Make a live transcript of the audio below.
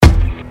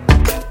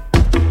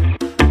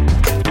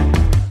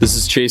This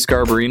is Chase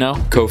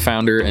Garbarino,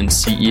 co-founder and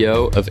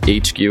CEO of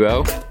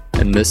HQO,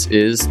 and this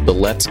is the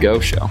Let's Go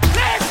Show.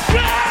 Let's go!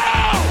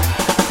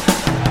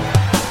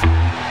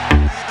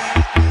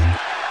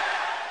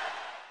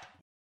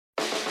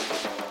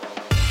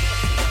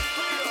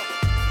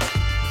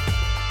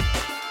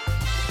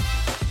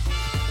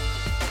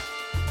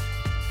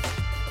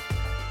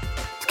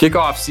 To kick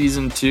off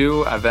season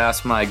 2, I've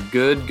asked my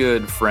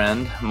good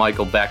friend,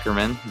 Michael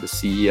Beckerman, the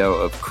CEO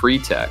of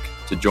CRETech,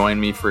 to join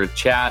me for a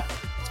chat.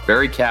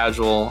 Very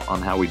casual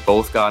on how we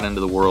both got into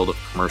the world of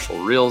commercial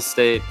real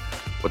estate,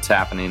 what's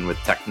happening with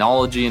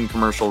technology in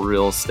commercial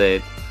real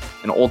estate,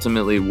 and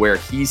ultimately where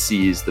he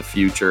sees the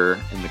future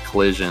in the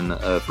collision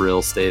of real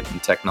estate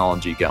and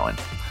technology going.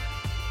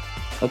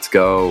 Let's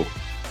go.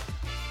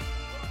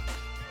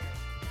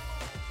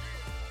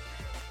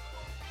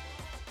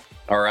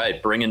 All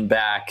right, bringing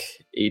back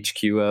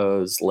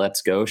HQO's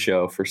Let's Go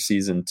show for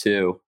season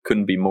 2.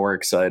 Couldn't be more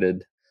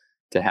excited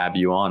to have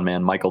you on,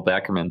 man. Michael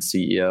Beckerman,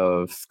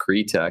 CEO of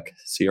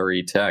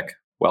CRETech.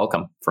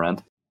 Welcome,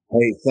 friend.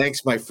 Hey,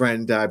 thanks, my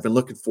friend. I've been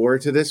looking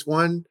forward to this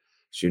one.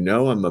 As you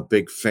know, I'm a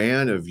big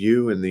fan of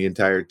you and the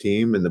entire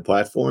team and the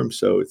platform,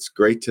 so it's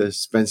great to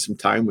spend some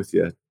time with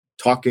you,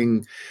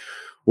 talking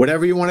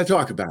whatever you want to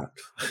talk about.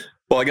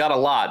 Well, I got a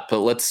lot,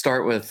 but let's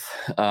start with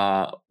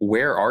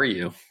where are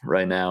you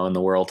right now in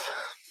the world?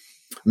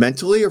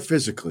 Mentally or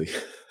physically?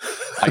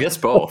 I guess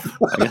both.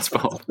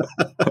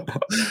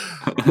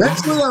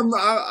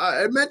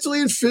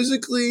 Mentally and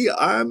physically,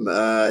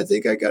 I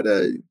think I got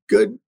a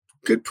good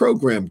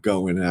program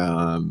going.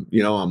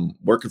 I'm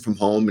working from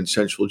home in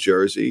Central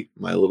Jersey,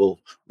 my little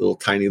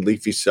tiny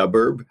leafy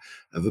suburb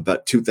of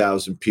about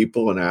 2,000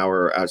 people, an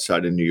hour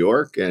outside of New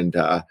York, and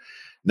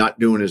not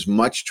doing as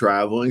much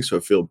traveling. So I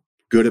feel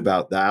good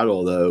about that.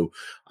 Although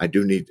I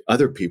do need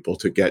other people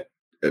to get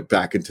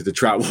back into the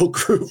travel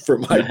group for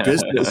my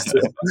business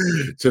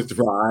to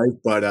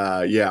thrive. But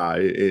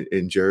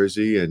in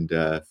Jersey and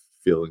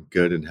feeling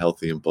good and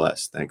healthy and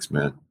blessed. Thanks,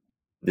 man.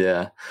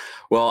 Yeah.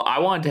 Well, I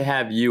wanted to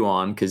have you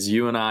on because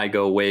you and I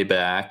go way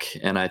back.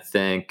 And I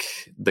think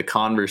the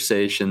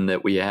conversation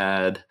that we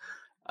had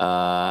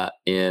I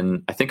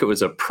think it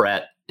was a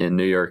Pret in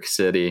New York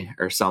City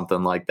or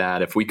something like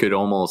that. If we could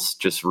almost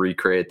just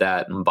recreate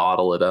that and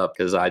bottle it up,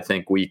 because I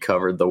think we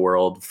covered the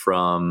world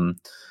from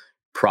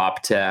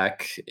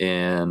proptech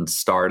and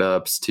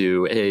startups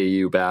to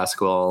AAU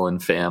basketball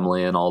and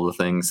family and all the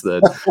things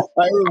that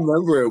I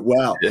remember it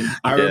well.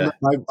 I remember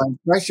my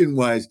impression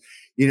was,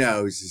 he's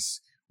this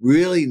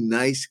really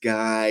nice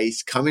guy.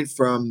 He's he's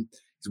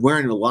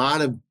wearing a lot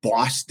of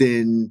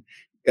Boston,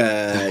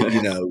 hat,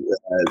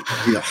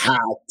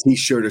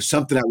 T-shirt or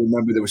something. I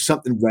remember there was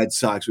something Red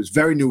Sox. It was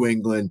very New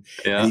England.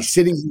 Yeah. And he's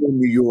sitting here in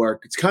New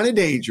York. It's kind of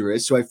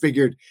dangerous. So I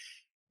figured,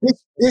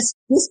 This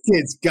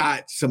kid's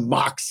got some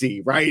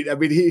moxie, right? I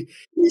mean,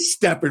 he's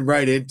stepping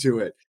right into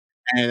it,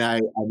 and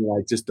I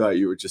just thought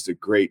you were just a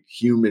great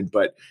human.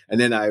 And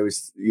then I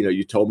was,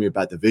 you told me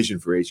about the vision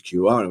for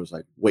HQO, and I was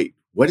like, wait,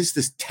 what is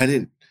this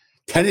tenant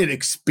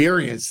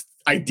experience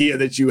idea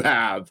that you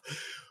have?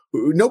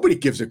 Nobody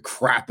gives a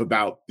crap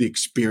about the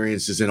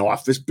experiences in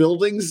office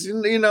buildings,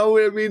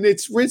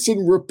 it's rinse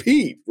and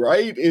repeat,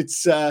 right?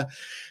 It's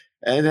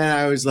And then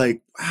I was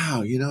like,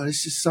 wow,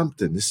 this is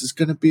something. This is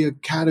going to be a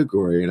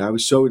category. And I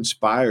was so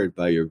inspired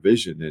by your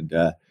vision. And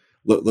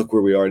look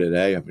where we are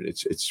today. I mean,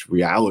 it's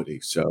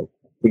reality. So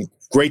it's been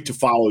great to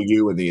follow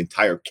you and the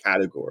entire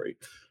category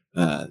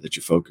that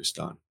you focused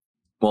on.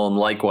 Well, and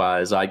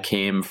likewise, I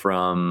came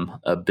from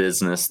a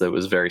business that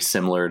was very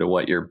similar to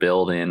what you're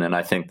building. And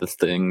I think the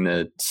thing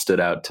that stood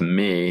out to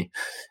me,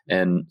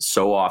 and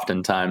so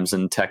oftentimes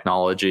in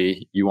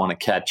technology, you want to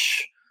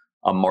catch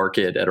a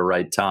market at a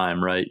right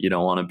time, right? You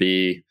don't want to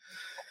be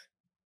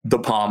the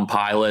Palm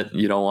Pilot.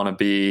 You don't want to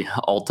be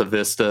Alta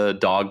Vista,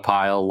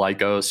 Dogpile,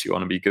 Lycos. You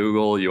want to be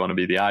Google. You want to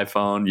be the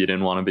iPhone. You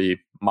didn't want to be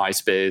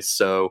MySpace.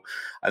 So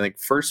I think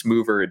first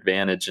mover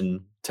advantage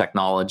in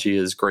technology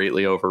is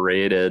greatly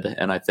overrated.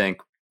 And I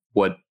think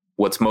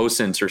what's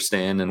most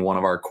interesting and one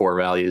of our core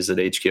values at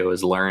HQO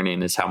is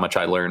learning, is how much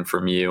I learned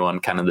from you on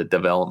kind of the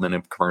development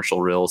of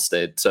commercial real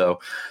estate. So,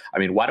 I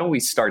mean, why don't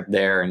we start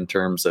there in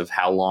terms of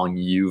how long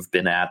you've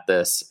been at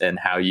this and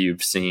how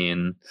you've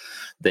seen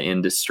the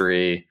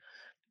industry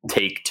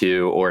take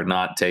to or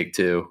not take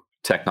to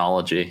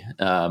technology,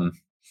 and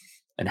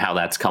how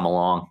that's come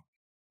along.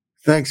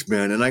 Thanks,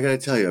 man. And I got to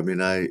tell you, I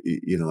mean, I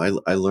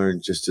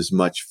learned just as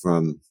much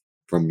from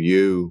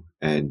you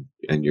and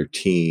your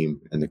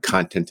team and the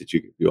content that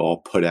you all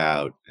put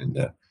out and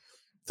the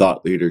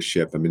thought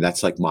leadership. I mean,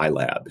 that's like my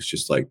lab. It's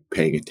just like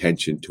paying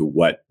attention to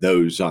what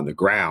those on the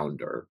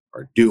ground are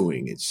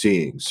doing and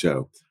seeing.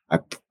 So I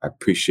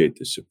appreciate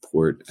the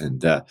support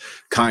and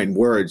kind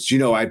words.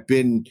 I've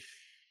been,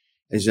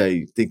 as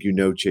I think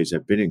Chase,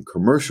 I've been in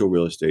commercial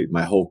real estate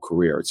my whole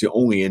career. It's the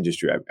only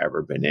industry I've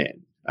ever been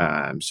in.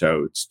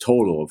 So it's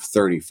total of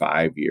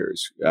 35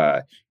 years.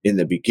 In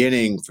the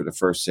beginning, for the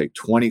first,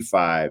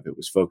 25, it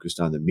was focused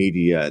on the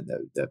media and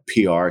the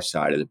PR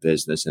side of the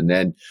business. And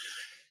then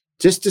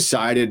just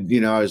decided,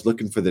 I was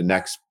looking for the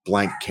next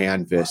blank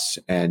canvas,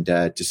 and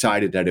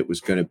decided that it was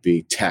going to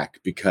be tech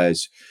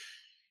because,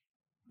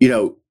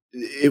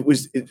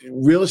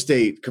 real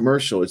estate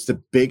commercial. It's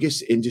the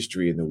biggest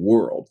industry in the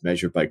world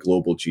measured by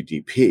global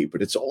GDP,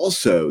 but it's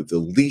also the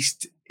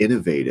least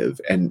innovative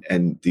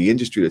and the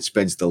industry that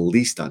spends the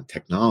least on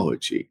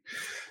technology.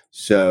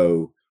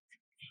 So,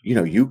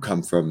 you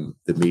come from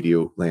the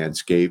media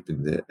landscape,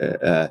 and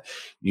that,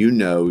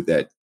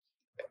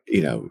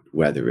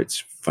 whether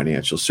it's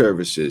financial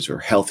services or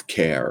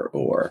healthcare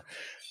or,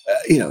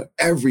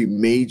 every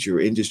major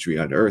industry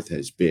on earth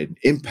has been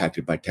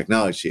impacted by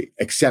technology,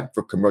 except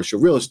for commercial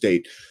real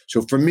estate.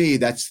 So for me,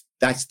 that's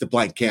the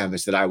blank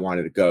canvas that I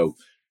wanted to go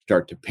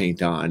start to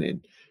paint on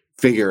and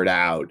figure it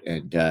out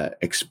and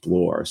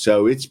explore.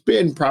 So it's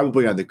been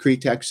probably on the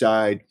CRETech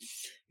side,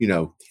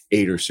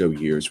 8 or so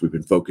years we've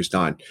been focused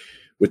on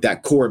with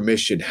that core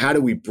mission. How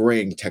do we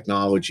bring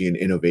technology and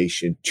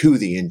innovation to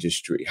the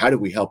industry? How do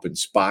we help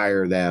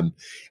inspire them,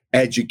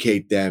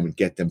 educate them, and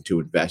get them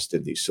to invest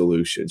in these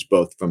solutions,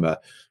 both from a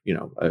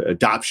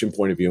adoption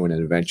point of view and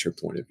an venture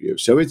point of view?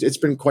 So it's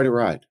been quite a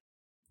ride.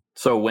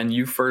 So when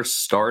you first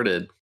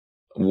started,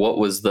 what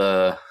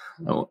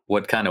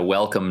kind of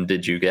welcome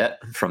did you get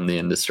from the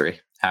industry?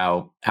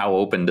 How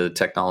open to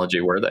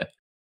technology were they?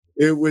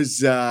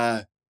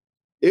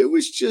 It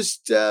was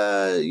just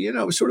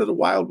sort of the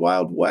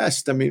wild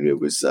west. I mean, it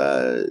was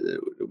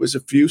a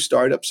few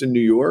startups in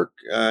New York.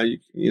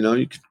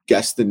 You could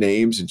guess the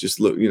names and just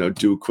look,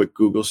 do a quick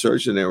Google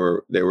search, and they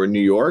were in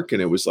New York,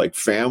 and it was like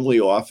family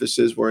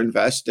offices were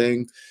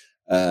investing,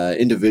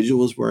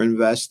 individuals were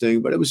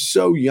investing, but it was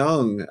so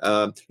young.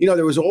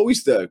 There was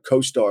always the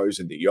CoStars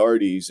and the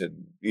Yardies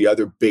and the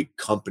other big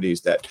companies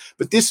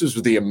but this was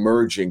the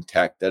emerging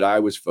tech that I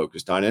was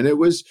focused on, and it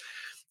was.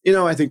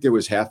 I think there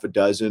was half a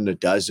dozen,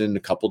 a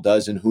couple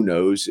dozen, who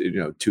knows,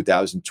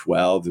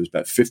 2012, there was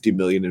about 50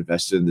 million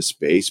invested in the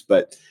space,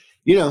 but,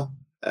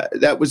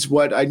 that was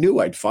what I knew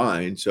I'd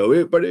find. So,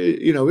 it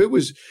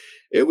was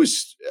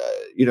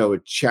a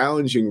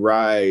challenging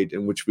ride,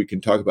 in which we can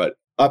talk about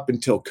up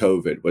until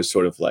COVID was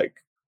sort of like,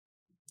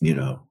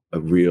 a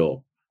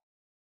real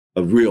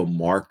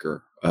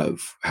marker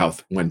of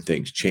when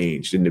things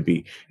changed. And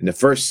in the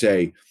first,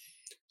 say,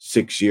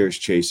 6 years,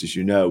 Chase, as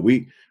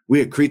we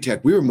at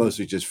CRETech, we were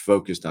mostly just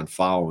focused on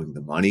following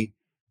the money,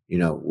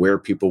 where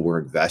people were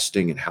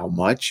investing and how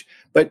much.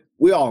 But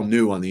we all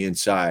knew on the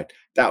inside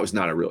that was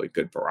not a really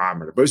good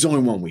barometer. But it was the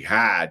only one we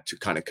had to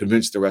kind of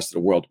convince the rest of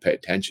the world to pay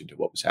attention to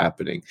what was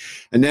happening.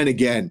 And then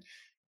again,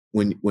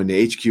 when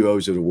the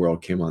HQOs of the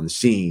world came on the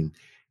scene,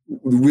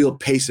 the real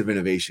pace of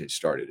innovation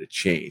started to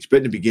change. But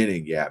in the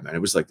beginning, yeah, man,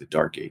 it was like the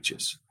dark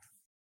ages.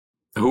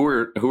 Who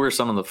were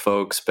some of the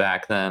folks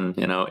back then,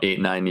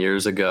 8, 9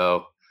 years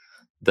ago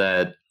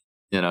that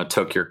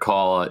took your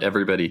call?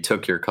 Everybody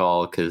took your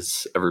call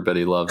because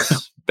everybody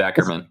loves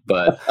Beckerman,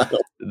 but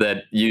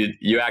that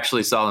you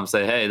actually saw them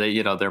say, hey,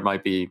 there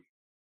might be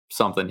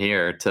something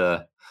here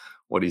to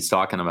what he's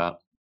talking about.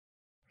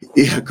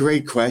 Yeah,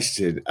 great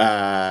question.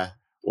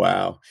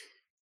 Wow.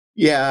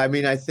 Yeah, I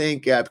mean, I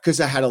think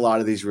because I had a lot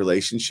of these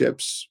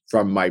relationships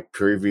from my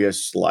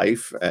previous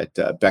life at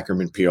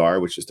Beckerman PR,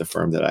 which is the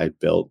firm that I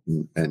built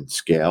and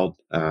scaled.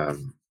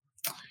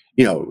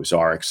 It was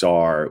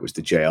RXR, it was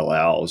the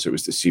JLLs, it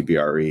was the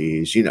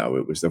CBREs,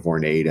 it was the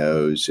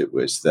Vornados, it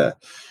was the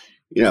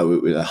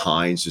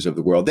Heinz's of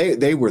the world.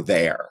 They were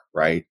there,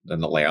 right?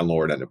 And the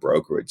landlord and the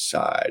brokerage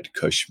side,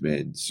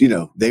 Cushman's,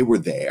 they were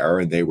there,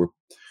 and they were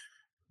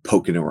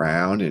poking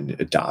around and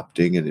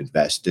adopting and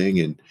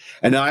investing.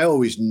 And I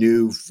always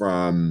knew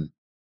from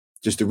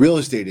just the real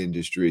estate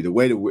industry, the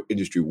way the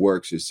industry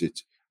works is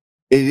it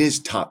is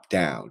top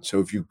down. So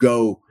if you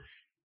go,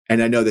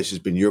 and I know this has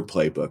been your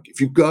playbook, if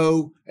you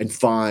go and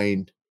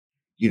find,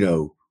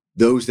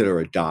 those that are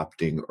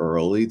adopting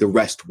early, the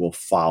rest will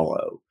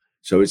follow.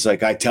 So it's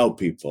like I tell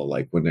people,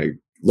 like when they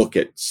look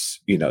at,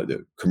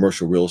 the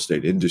commercial real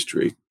estate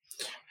industry,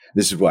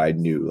 this is why I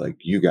knew like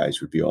you guys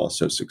would be all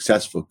so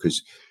successful,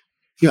 because,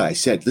 I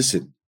said,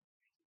 listen,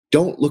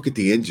 don't look at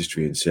the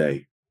industry and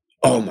say,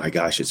 oh my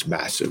gosh, it's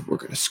massive, we're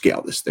going to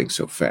scale this thing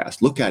so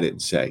fast. Look at it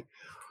and say,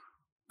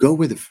 go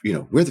where the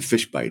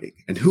fish biting,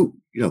 and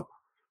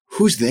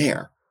who's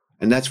there?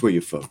 And that's where you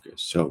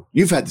focus. So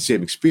you've had the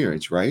same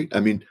experience, right? I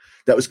mean,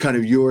 that was kind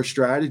of your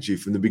strategy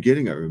from the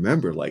beginning. I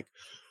remember, like,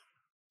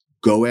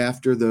 go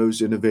after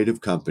those innovative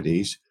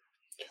companies,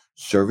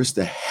 service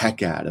the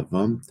heck out of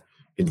them,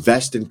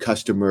 invest in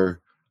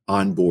customer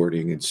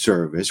onboarding and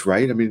service,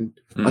 right? I mean,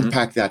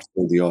 unpack that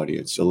for the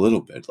audience a little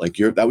bit. Like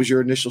that was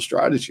your initial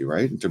strategy,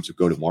 right? In terms of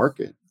go to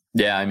market.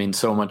 Yeah. I mean,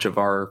 so much of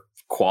our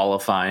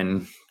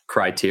qualifying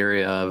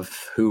criteria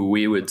of who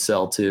we would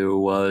sell to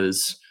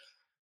was,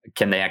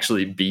 can they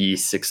actually be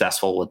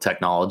successful with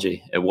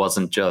technology? It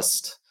wasn't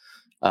just,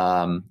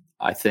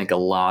 I think a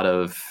lot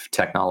of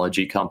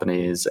technology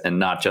companies, and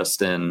not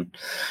just in,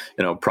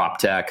 prop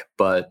tech,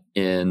 but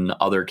in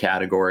other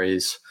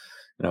categories,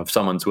 if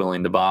someone's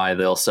willing to buy,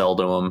 they'll sell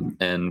to them.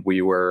 And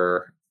we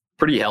were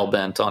pretty hell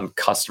bent on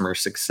customer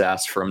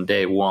success from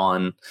day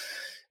one.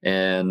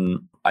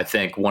 And I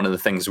think one of the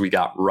things we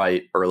got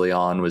right early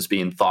on was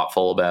being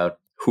thoughtful about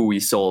who we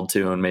sold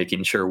to and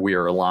making sure we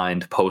are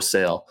aligned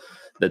post-sale,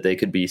 that they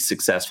could be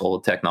successful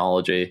with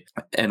technology.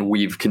 And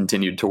we've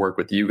continued to work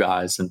with you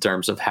guys in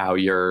terms of how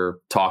you're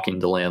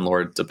talking to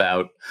landlords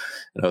about,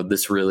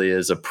 this really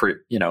is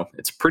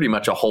it's pretty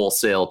much a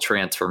wholesale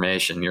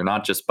transformation. You're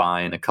not just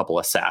buying a couple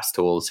of SaaS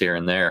tools here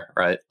and there,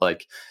 right?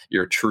 Like,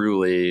 you're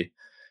truly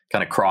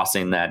kind of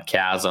crossing that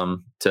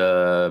chasm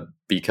to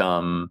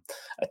become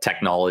a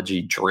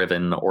technology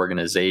driven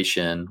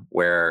organization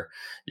where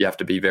you have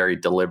to be very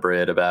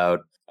deliberate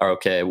about,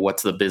 okay,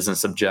 what's the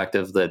business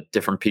objective that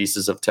different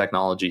pieces of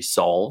technology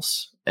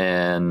solves?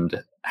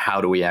 And how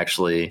do we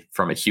actually,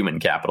 from a human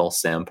capital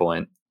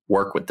standpoint,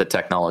 work with the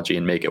technology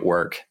and make it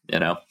work,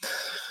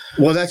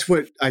 Well, that's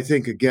what I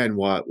think, again,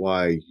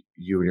 why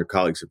you and your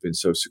colleagues have been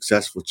so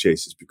successful,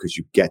 Chase, is because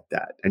you get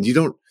that. And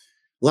a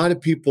lot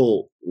of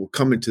people will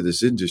come into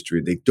this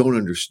industry, they don't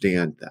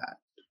understand that,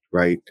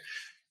 right?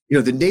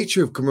 The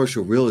nature of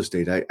commercial real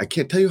estate, I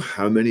can't tell you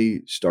how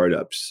many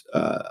startups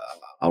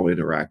I'll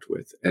interact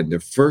with. And their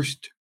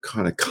first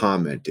kind of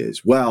comment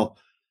is, well,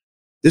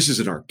 this is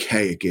an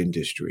archaic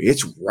industry.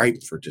 It's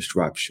ripe for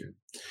disruption.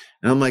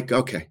 And I'm like,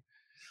 okay,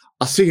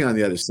 I'll see you on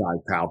the other side,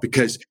 pal,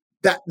 because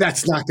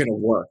that's not going to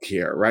work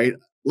here, right?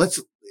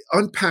 Let's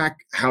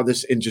unpack how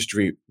this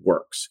industry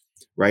works,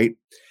 right?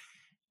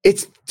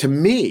 It's, to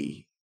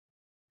me,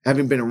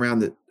 having been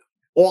around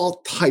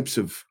all types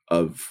of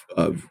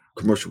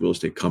commercial real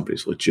estate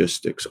companies,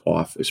 logistics,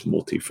 office,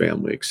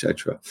 multifamily, et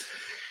cetera,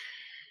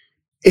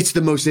 it's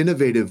the most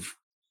innovative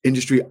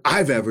industry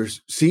I've ever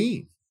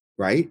seen,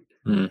 right?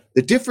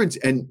 The difference,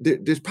 and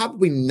there's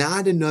probably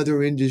not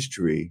another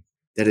industry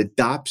that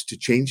adopts to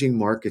changing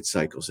market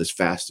cycles as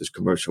fast as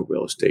commercial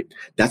real estate.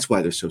 That's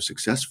why they're so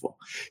successful.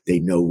 They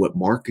know what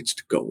markets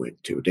to go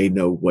into. They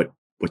know what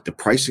the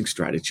pricing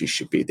strategy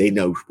should be. They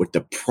know what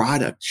the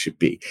product should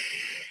be.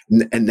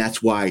 And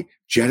that's why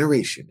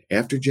generation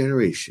after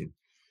generation,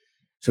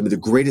 some of the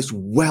greatest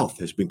wealth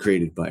has been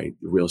created by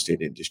the real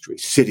estate industry.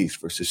 Cities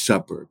versus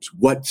suburbs.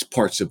 What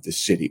parts of the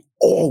city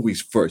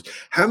always first?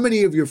 How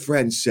many of your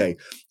friends say,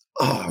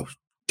 oh,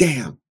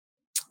 damn,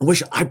 I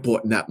wish I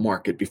bought in that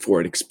market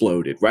before it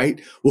exploded, right?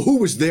 Well, who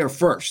was there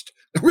first?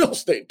 The real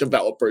estate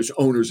developers,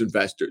 owners,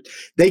 investors.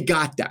 They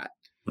got that.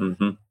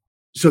 Mm-hmm.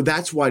 So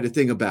that's why the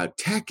thing about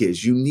tech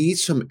is you need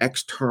some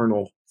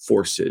external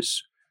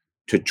forces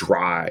to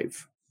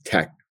drive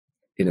tech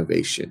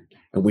innovation.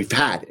 And we've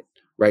had it,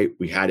 right?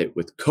 We had it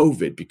with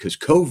COVID, because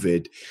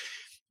COVID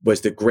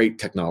was the great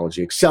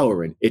technology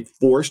accelerant. It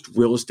forced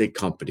real estate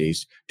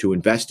companies to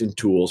invest in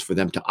tools for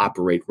them to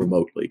operate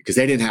remotely because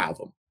they didn't have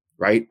them,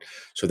 right?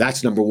 So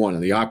that's number one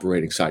on the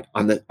operating side.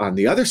 On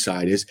the other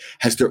side is,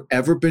 has there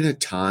ever been a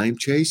time,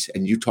 Chase,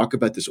 and you talk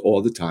about this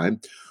all the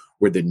time,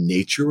 where the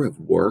nature of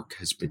work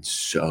has been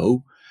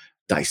so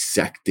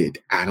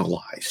dissected,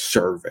 analyzed,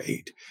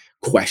 surveyed,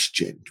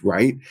 questioned,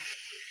 right?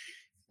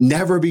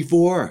 Never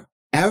before,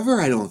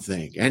 ever, I don't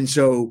think. And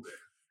so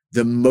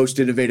the most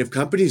innovative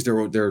companies,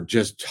 they're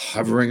just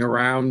hovering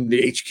around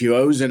the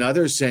HQOs and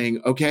others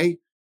saying, okay,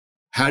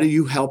 how do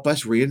you help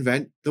us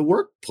reinvent the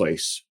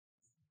workplace,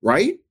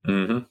 right?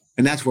 Mm-hmm.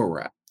 And that's where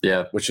we're at.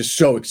 Yeah. Which is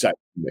so exciting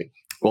to me.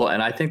 Well,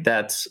 and I think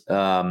that's,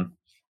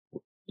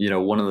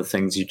 one of the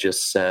things you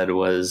just said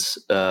was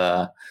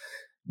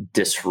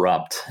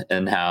disrupt,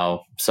 and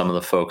how some of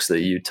the folks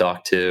that you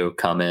talk to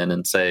come in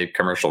and say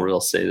commercial real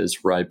estate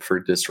is ripe for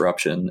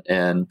disruption.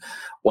 And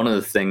one of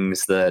the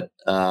things that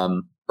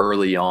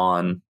early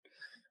on,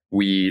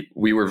 we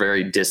were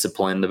very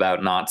disciplined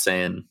about not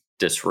saying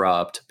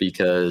disrupt,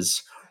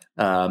 because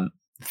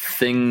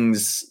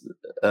things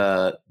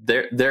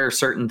there are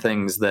certain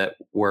things that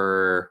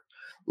were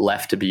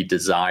left to be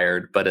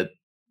desired, but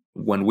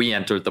when we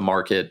entered the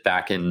market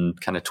back in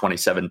kind of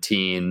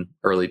 2017,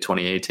 early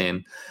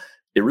 2018,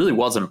 it really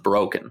wasn't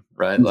broken,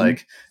 right? Mm-hmm.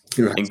 Like,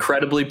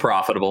 incredibly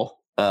profitable,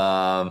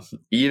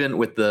 even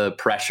with the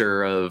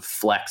pressure of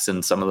flex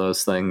and some of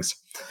those things.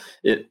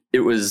 It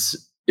was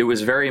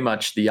very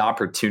much, the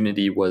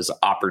opportunity was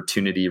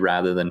opportunity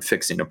rather than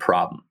fixing a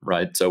problem,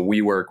 right? So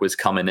WeWork was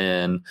coming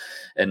in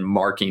and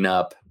marking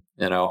up,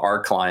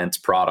 our client's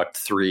product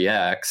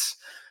 3x.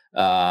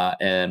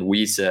 And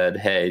we said,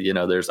 hey,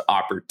 there's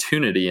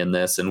opportunity in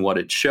this. And what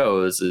it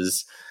shows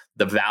is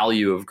the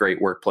value of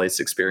great workplace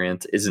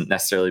experience isn't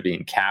necessarily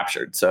being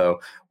captured. So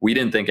we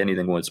didn't think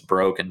anything was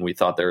broken. We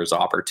thought there was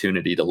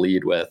opportunity to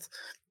lead with.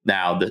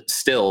 Now,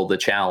 still the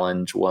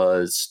challenge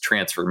was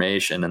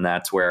transformation. And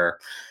that's where,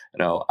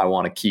 I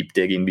want to keep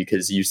digging,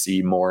 because you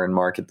see more in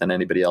market than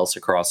anybody else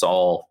across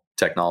all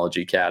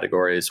technology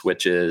categories,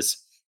 which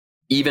is,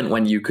 even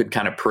when you could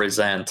kind of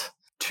present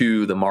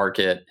to the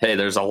market, hey,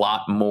 there's a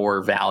lot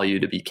more value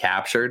to be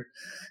captured.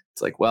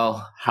 It's like,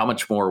 well, how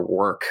much more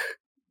work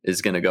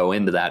is going to go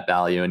into that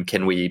value, and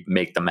can we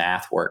make the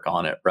math work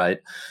on it, right?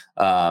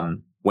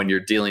 When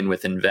you're dealing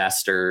with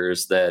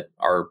investors that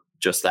are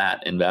just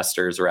that,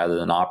 investors rather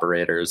than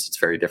operators, it's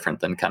very different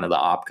than kind of the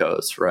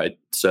opcos, right?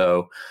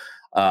 So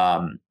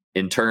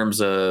in terms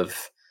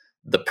of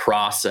the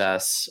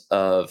process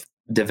of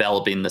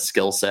developing the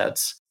skill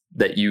sets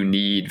that you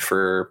need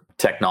for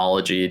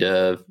technology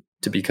to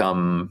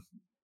become,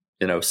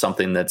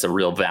 something that's a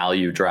real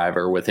value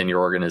driver within your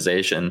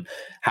organization.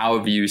 How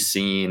have you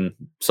seen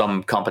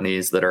some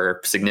companies that are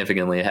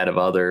significantly ahead of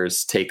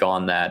others take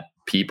on that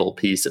people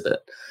piece of it?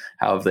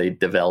 How have they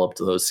developed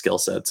those skill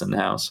sets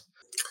in-house?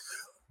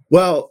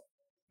 Well,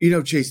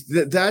 Chase,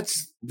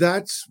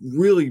 that's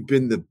really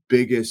been the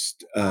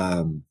biggest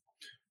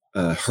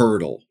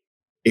hurdle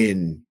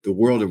in the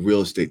world of real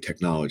estate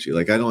technology.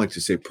 Like, I don't like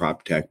to say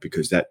prop tech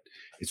because it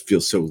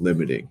feels so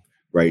limiting,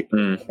 right?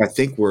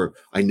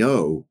 I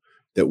know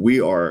that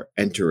we are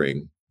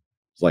entering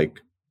like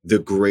the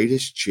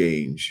greatest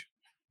change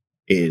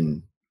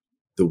in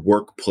the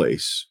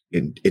workplace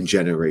in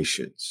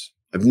generations.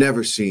 I've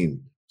never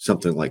seen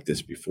something like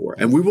this before.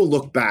 And we will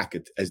look back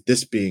as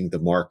this being the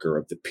marker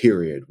of the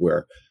period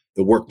where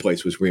the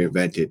workplace was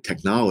reinvented.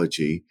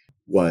 Technology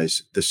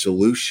was the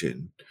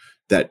solution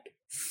that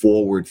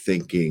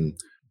forward-thinking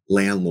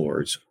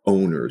landlords,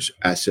 owners,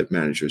 asset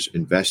managers,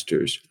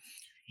 investors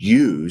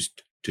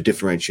used to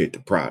differentiate the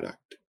product.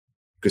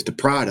 Because the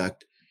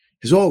product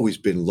has always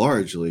been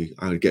largely,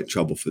 I'm going to get in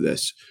trouble for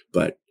this,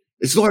 but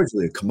it's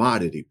largely a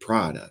commodity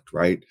product,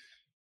 right?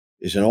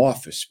 It's an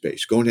office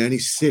space. Going to any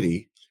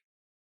city,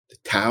 the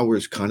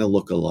towers kind of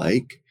look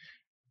alike,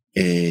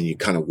 and you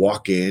kind of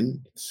walk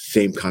in,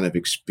 same kind of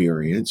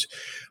experience.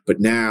 But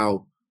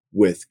now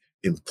with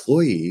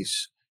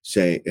employees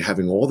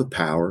having all the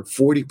power,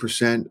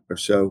 40% or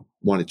so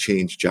want to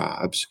change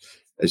jobs,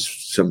 as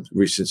some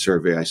recent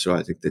survey I saw,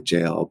 I think that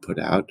JL put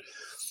out.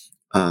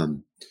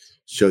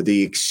 So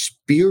the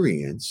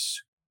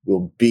experience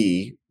will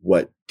be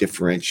what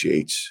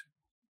differentiates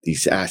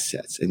these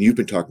assets. And you've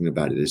been talking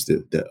about it as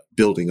the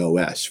building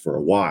OS for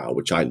a while,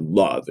 which I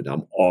love, and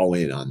I'm all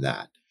in on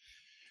that.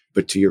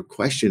 But to your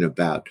question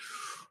about,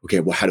 okay,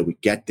 well, how do we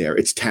get there?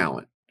 It's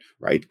talent,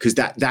 right? Because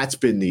that's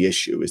been the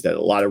issue, is that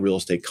a lot of real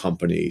estate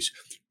companies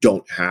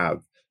don't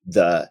have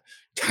the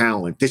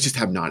talent. They just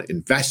have not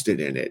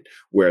invested in it,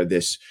 where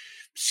this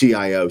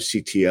CIO,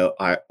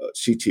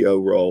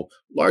 CTO role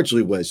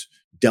largely was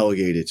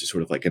delegated to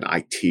sort of like an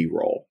IT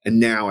role. And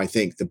now I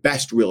think the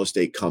best real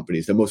estate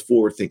companies, the most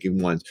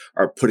forward-thinking ones,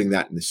 are putting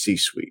that in the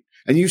C-suite.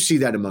 And you see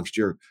that amongst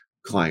your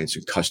clients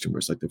and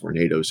customers, like the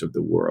Vornados of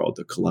the world,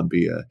 the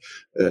Columbia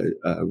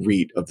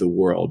REIT of the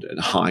world, and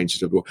Hines of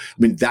the world. I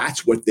mean,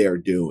 that's what they're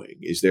doing,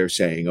 is they're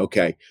saying,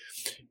 okay,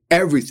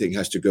 everything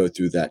has to go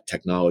through that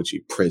technology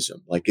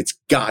prism. Like, it's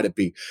got to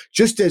be,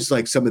 just as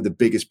like some of the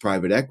biggest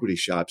private equity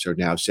shops are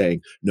now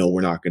saying, no,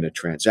 we're not going to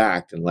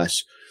transact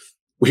unless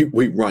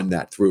we run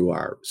that through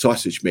our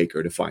sausage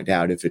maker to find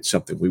out if it's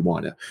something we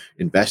want to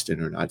invest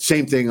in or not.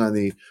 Same thing on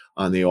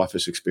the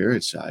office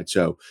experience side.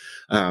 So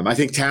I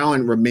think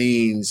talent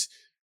remains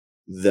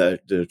the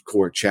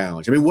core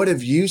challenge. I mean, what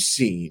have you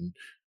seen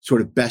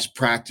sort of best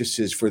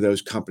practices for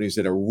those companies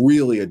that are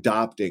really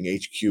adopting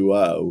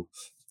HQO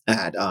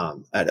at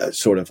a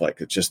sort of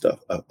like just a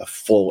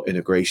full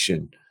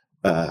integration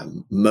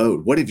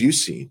mode? What have you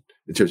seen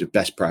in terms of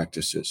best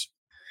practices?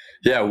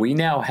 Yeah, we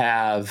now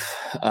have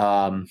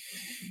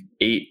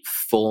 8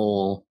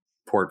 full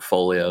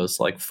portfolios,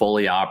 like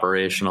fully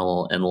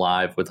operational and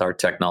live with our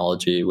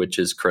technology, which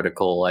is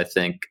critical, I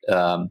think.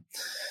 And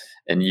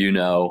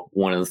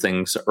one of the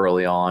things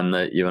early on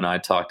that you and I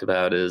talked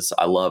about is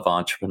I love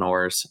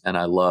entrepreneurs, and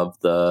I love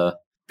the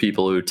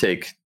people who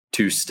take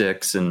 2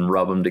 sticks and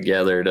rub them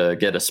together to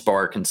get a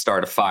spark and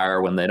start a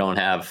fire when they don't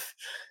have.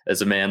 As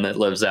a man that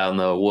lives out in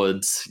the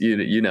woods,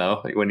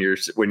 when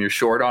you're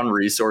short on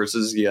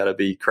resources, you got to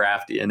be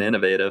crafty and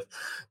innovative.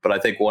 But I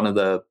think one of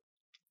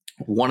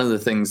the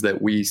things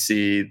that we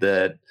see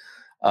that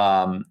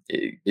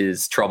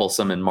is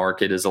troublesome in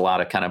market is a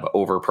lot of kind of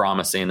over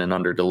promising and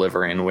under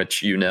delivering,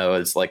 which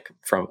is like,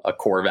 from a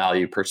core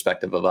value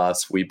perspective of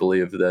us, we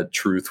believe that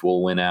truth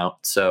will win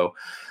out. So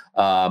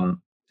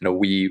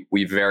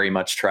we very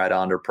much try to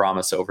under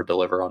promise, over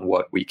deliver on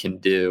what we can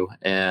do.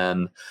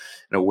 And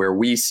where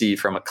we see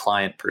from a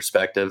client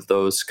perspective,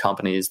 those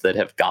companies that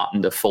have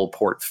gotten to full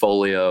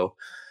portfolio,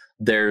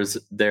 there's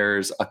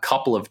a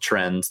couple of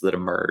trends that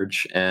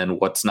emerge. And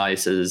what's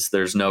nice is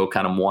there's no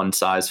kind of one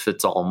size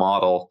fits all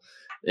model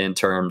in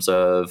terms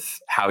of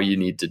how you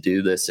need to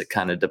do this. It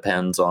kind of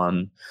depends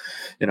on,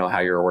 how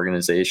your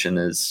organization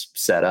is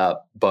set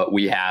up. But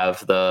we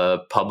have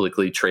the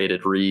publicly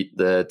traded REIT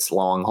that's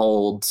long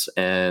holds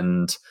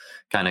and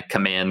kind of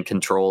command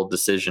control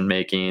decision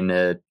making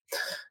at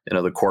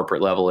the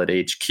corporate level at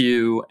HQ,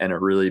 and it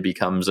really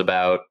becomes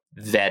about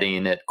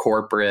vetting at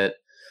corporate.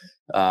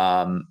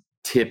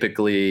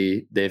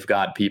 Typically, they've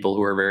got people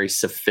who are very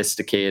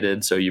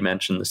sophisticated. So you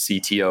mentioned the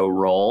CTO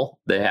role.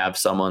 They have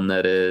someone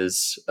that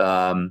is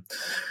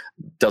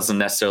doesn't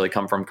necessarily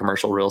come from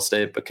commercial real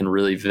estate, but can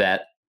really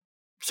vet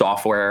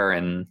software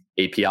and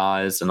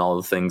APIs and all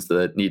the things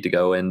that need to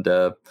go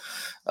into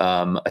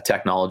a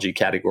technology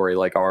category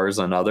like ours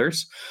and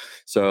others.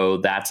 So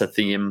that's a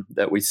theme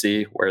that we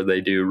see, where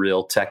they do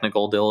real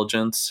technical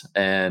diligence.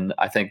 And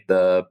I think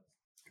the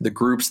the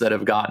groups that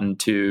have gotten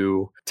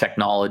to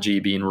technology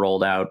being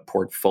rolled out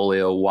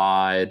portfolio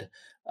wide,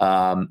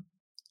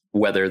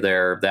 whether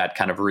they're that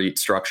kind of REIT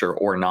structure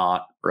or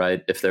not,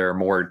 right? If they're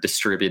more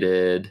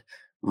distributed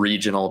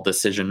regional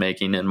decision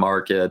making in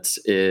markets,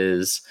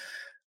 is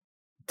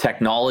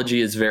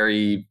technology is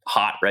very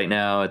hot right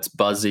now. It's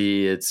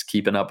buzzy. It's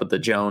keeping up with the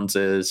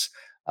Joneses.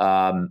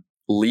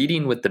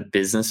 Leading with the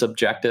business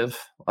objective,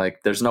 like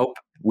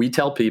we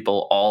tell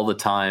people all the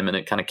time, and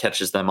it kind of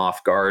catches them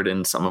off guard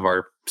in some of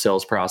our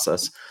sales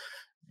process.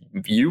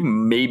 You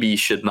maybe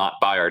should not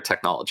buy our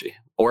technology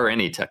or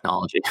any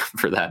technology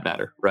for that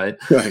matter, right?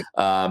 Right.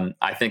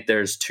 I think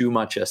there's too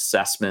much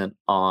assessment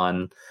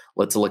on,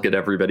 let's look at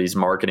everybody's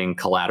marketing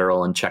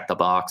collateral and check the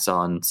box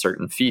on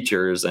certain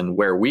features. And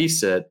where we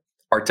sit,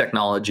 our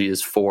technology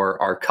is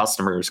for our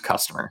customer's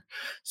customer.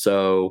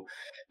 So,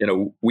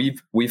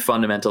 we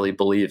fundamentally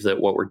believe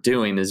that what we're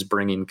doing is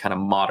bringing kind of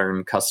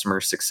modern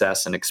customer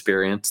success and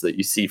experience that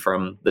you see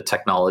from the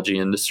technology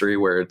industry,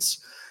 where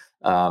it's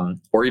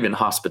or even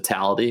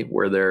hospitality,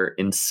 where they're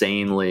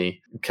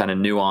insanely kind of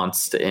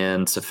nuanced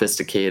and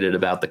sophisticated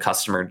about the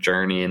customer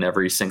journey and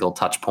every single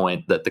touch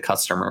point that the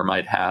customer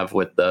might have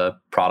with the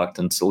product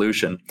and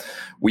solution.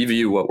 We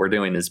view what we're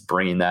doing as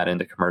bringing that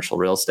into commercial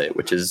real estate,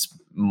 which is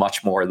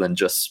much more than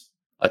just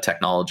a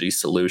technology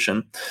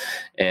solution.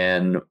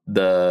 And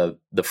the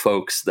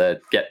folks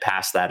that get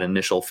past that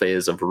initial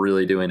phase of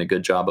really doing a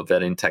good job of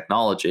vetting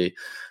technology,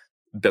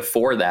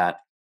 before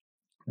that,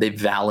 they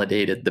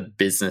validated the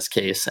business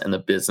case and the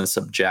business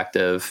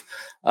objective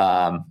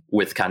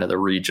with kind of the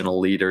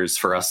regional leaders.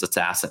 For us, it's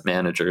asset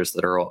managers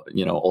that are,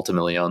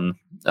 ultimately on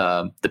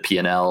the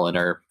P&L and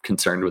are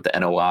concerned with the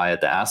NOI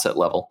at the asset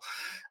level.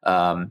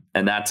 And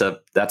that's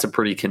a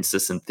pretty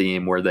consistent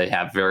theme, where they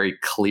have very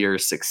clear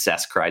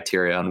success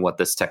criteria on what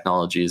this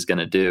technology is going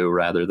to do,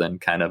 rather than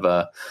kind of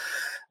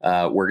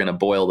we're going to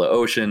boil the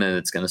ocean and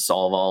it's going to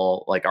solve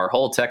all, like, our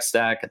whole tech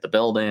stack at the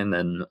building,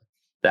 and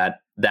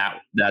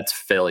that's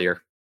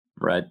failure.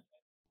 Right.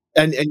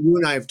 And you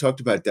and I have talked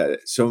about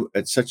that so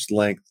at such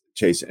length,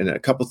 Chase, and a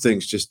couple of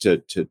things just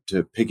to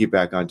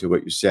piggyback onto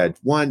what you said.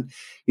 One,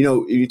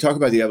 you talk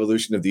about the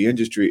evolution of the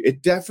industry.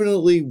 It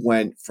definitely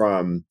went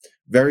from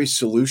very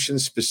solution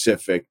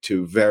specific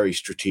to very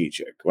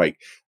strategic. Like,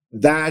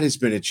 that has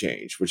been a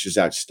change, which is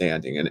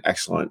outstanding and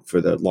excellent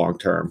for the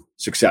long-term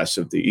success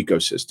of the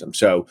ecosystem.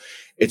 So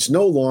it's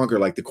no longer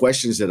like the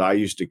questions that I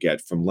used to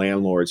get from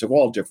landlords of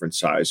all different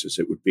sizes.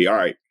 It would be, all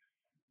right,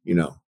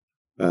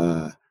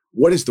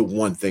 what is the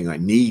one thing I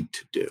need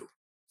to do?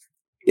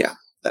 Yeah.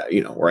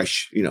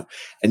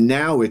 And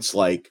now it's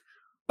like,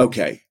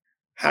 okay,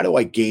 how do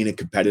I gain a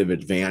competitive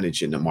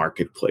advantage in the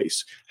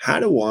marketplace? How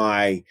do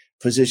I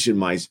position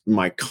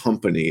my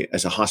company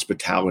as a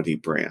hospitality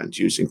brand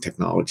using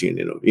technology? And,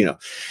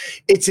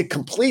 it's a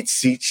complete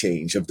sea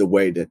change of the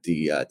way that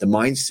the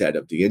mindset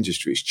of the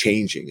industry is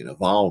changing and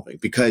evolving,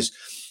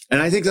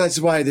 and I think that's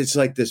why it's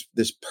like this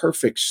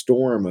perfect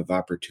storm of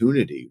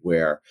opportunity,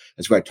 where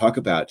that's why I talk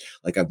about,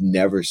 like, I've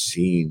never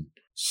seen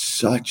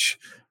such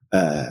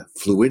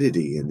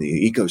fluidity in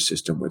the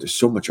ecosystem, where there's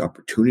so much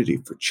opportunity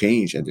for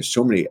change, and there's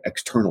so many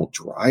external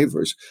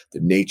drivers,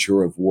 the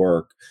nature of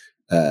work,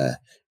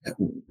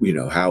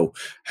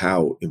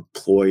 how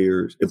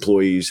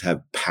employees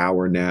have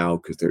power now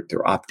because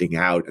they're opting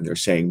out, and they're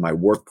saying my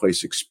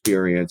workplace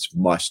experience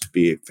must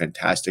be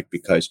fantastic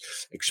because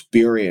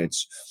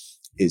experience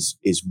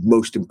is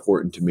most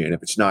important to me. And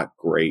if it's not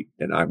great,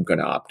 then I'm going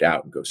to opt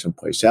out and go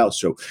someplace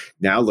else. So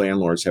now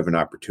landlords have an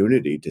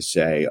opportunity to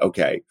say,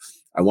 okay,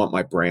 I want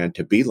my brand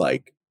to be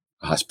like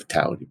a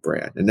hospitality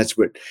brand. And that's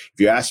what, if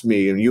you ask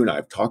me, and you and I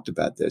have talked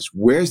about this,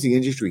 where's the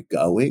industry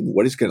going?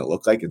 What is it going to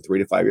look like in 3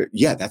 to 5 years?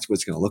 Yeah, that's what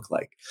it's going to look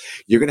like.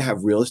 You're going to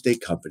have real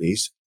estate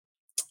companies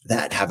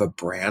that have a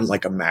brand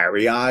like a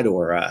Marriott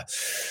or a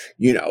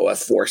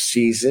Four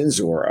Seasons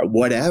or a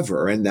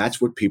whatever. And that's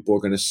what people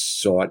are going to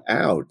sort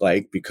out,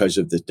 like, because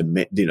of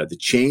the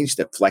change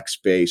that flex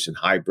space and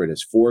hybrid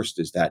has forced,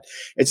 is that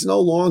it's no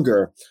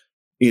longer,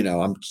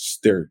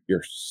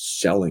 you're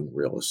selling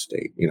real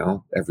estate,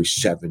 every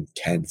 7,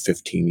 10,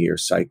 15 year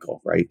cycle,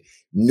 right?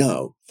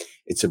 No,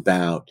 it's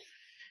about,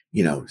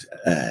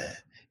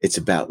 it's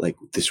about like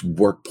this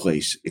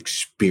workplace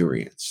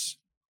experience.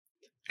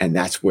 And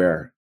that's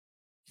where,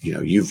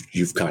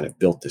 you've kind of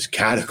built this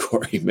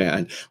category,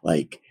 man.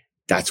 Like,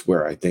 that's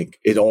where I think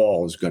it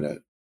all is going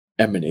to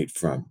emanate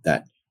from,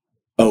 that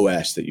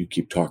OS that you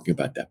keep talking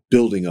about, that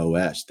building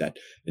OS that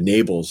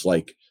enables,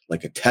 like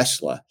a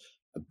Tesla,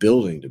 a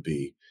building to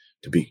be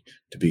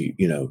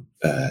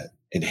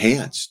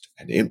enhanced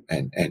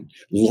and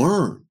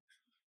learn,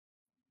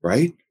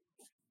 right?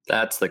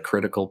 That's the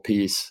critical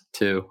piece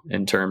too,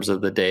 in terms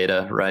of the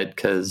data, right?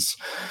 Because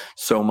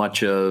so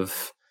much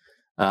of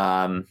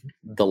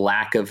the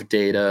lack of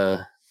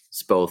data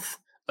is both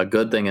a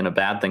good thing and a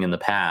bad thing in the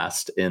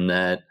past, in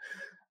that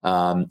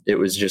it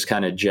was just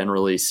kind of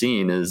generally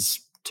seen as,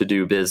 to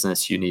do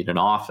business, you need an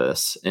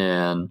office.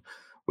 And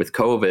with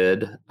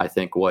COVID, I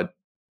think what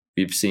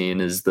we've seen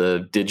is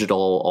the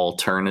digital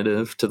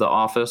alternative to the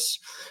office.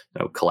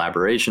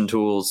 Collaboration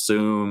tools,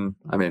 Zoom,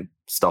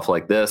 stuff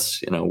like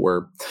this.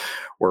 We're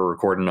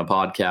recording a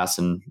podcast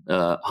and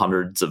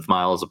hundreds of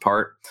miles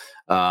apart.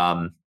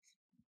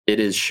 It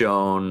is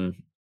shown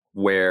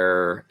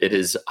where it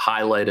has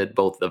highlighted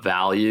both the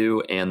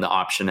value and the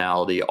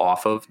optionality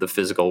off of the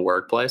physical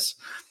workplace.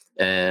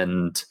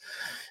 And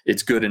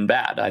it's good and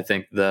bad. I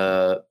think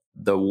the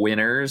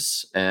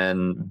winners,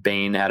 and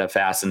Bain had a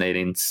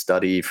fascinating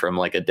study from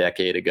like a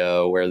decade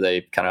ago where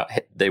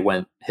they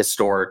went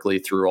historically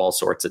through all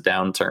sorts of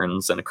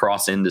downturns, and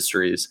across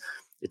industries,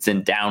 it's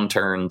in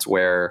downturns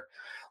where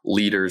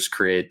leaders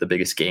create the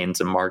biggest gains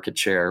in market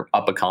share.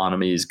 Up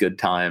economies, good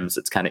times,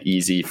 it's kind of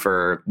easy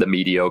for the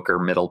mediocre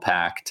middle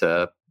pack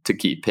to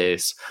keep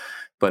pace.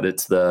 But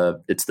it's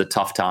the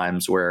tough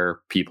times where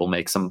people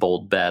make some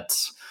bold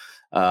bets.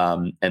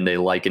 And they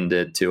likened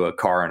it to a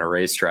car on a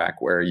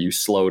racetrack where you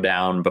slow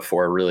down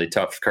before a really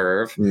tough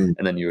curve and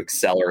then you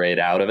accelerate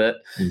out of it.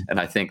 And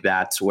I think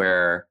that's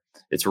where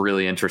it's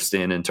really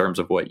interesting in terms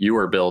of what you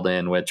were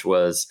building, which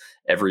was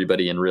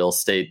everybody in real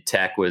estate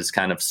tech was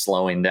kind of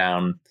slowing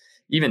down,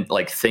 even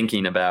like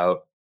thinking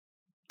about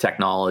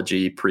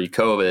technology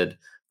pre-COVID.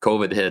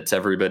 COVID hits,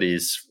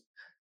 everybody's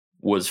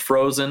was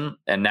frozen.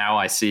 And now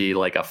I see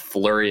like a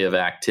flurry of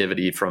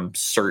activity from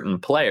certain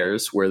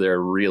players where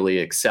they're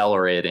really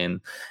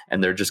accelerating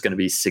and they're just going to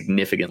be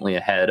significantly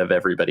ahead of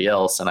everybody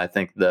else. And I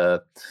think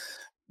the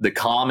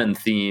common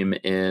theme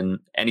in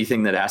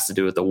anything that has to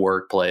do with the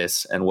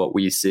workplace and what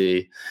we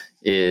see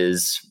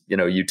is,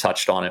 you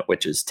touched on it,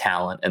 which is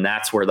talent. And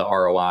that's where the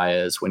ROI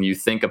is. When you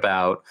think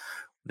about,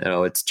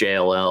 it's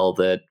JLL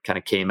that kind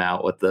of came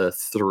out with the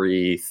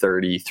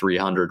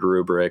 300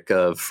 rubric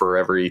of, for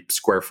every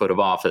square foot of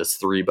office,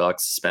 $3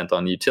 spent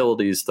on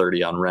utilities,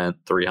 30 on rent,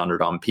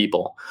 300 on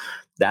people.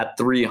 That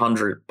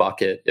 300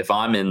 bucket, if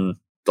I'm in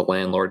the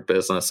landlord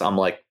business, I'm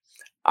like,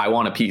 I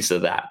want a piece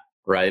of that,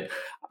 right?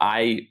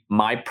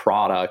 My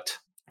product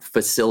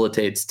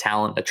facilitates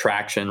talent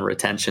attraction,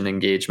 retention,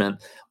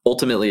 engagement.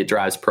 Ultimately, it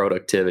drives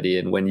productivity.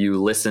 And when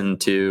you listen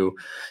to,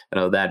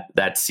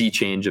 that sea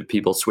change of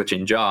people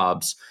switching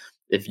jobs,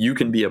 if you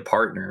can be a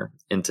partner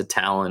into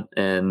talent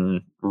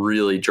and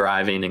really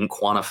driving and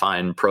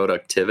quantifying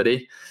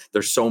productivity,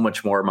 there's so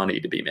much more money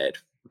to be made,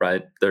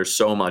 right? There's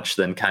so much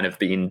than kind of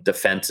being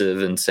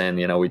defensive and saying,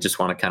 we just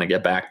want to kind of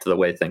get back to the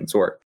way things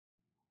work.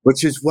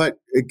 Which is what,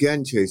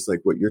 again, Chase, like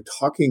what you're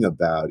talking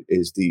about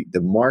is the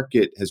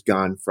market has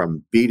gone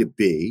from B to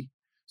B.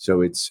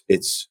 So it's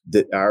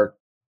that our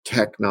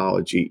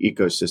technology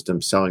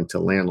ecosystem selling to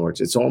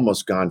landlords, it's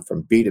almost gone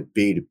from B to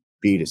B to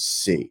B to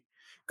C,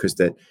 because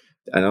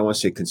I don't want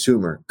to say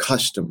consumer,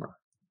 customer,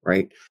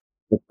 right?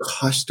 The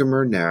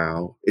customer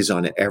now is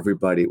on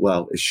everybody.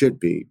 Well, it should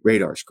be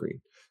radar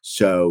screen.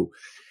 So,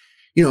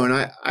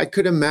 and I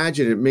could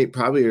imagine it may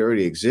probably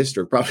already exist,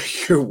 or probably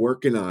you're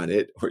working on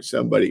it, or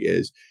somebody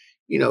is,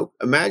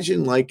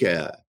 imagine like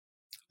a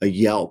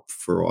Yelp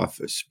for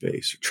office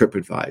space, or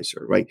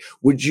TripAdvisor, right?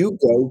 Would you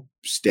go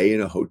stay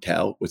in a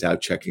hotel without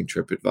checking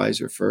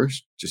TripAdvisor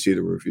first to see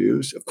the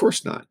reviews? Of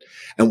course not.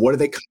 And what are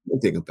they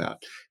commenting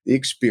about? The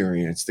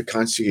experience, the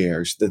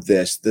concierge, the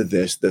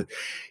this,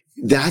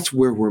 that's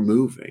where we're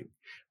moving.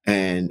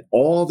 And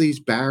all these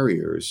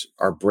barriers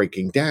are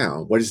breaking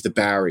down. What is the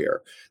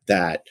barrier?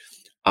 That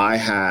I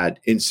had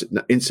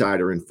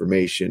insider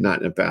information, not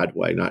in a bad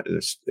way, not in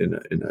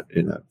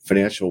a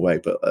financial way,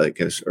 but like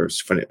a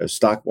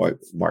stock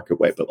market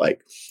way, but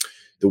like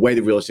the way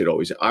the real estate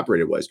always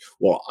operated was,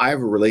 well, I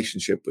have a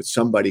relationship with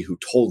somebody who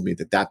told me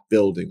that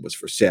building was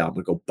for sale. I'm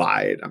going to go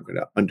buy it. I'm going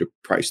to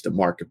underprice the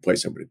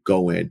marketplace. I'm going to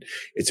go in.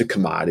 It's a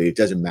commodity. It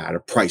doesn't matter.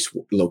 Price,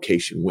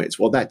 location wins.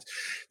 Well,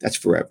 that's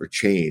forever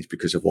changed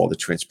because of all the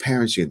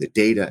transparency and the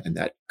data and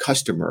that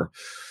customer,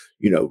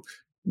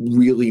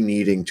 really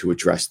needing to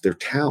address their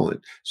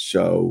talent.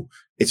 So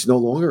it's no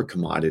longer a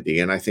commodity.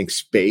 And I think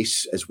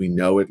space, as we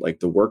know it, like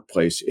the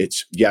workplace,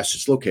 it's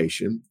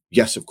location.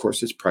 Yes, of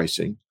course, it's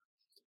pricing.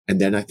 And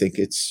then I think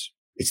it's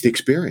the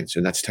experience,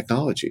 and that's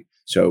technology.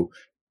 So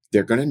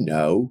they're going to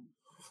know,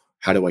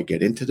 how do I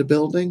get into the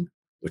building?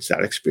 What's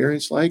that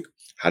experience like?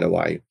 How do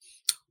I,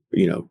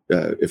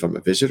 if I'm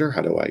a visitor,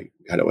 how do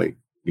I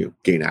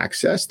gain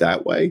access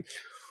that way?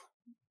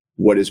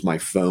 What is my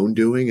phone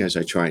doing as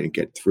I try and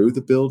get through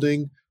the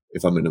building?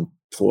 If I'm an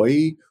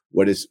employee,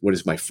 what is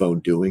my phone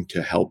doing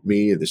to help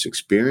me in this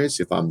experience?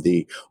 If I'm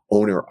the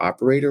owner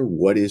operator,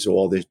 what is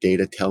all this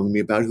data telling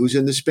me about who's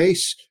in the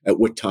space at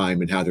what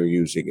time and how they're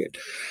using it?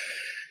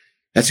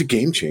 That's a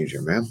game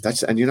changer, man.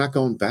 And you're not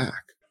going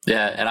back.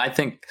 Yeah. And I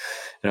think,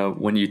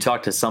 when you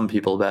talk to some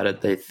people about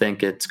it, they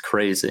think it's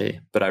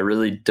crazy, but I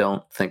really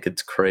don't think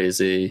it's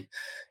crazy.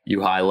 You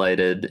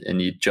highlighted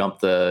and you jumped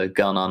the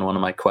gun on one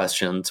of my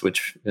questions,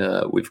 which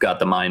we've got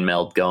the mind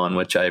meld going,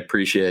 which I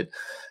appreciate.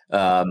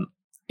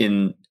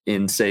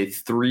 In say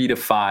 3 to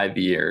 5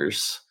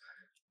 years,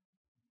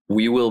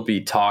 we will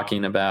be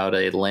talking about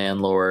a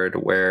landlord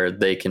where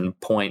they can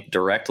point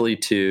directly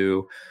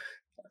to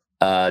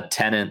a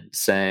tenant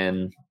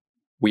saying,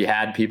 we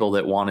had people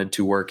that wanted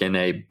to work in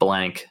a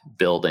blank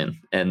building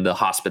and the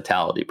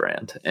hospitality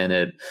brand, and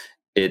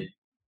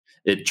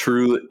it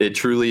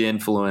truly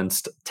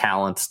influenced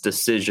talent's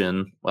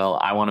decision. Well,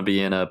 I want to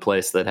be in a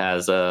place that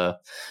has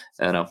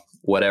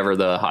whatever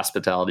the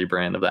hospitality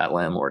brand of that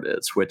landlord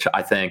is, which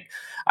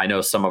I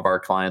know some of our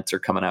clients are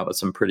coming out with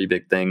some pretty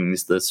big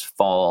things this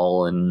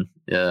fall, and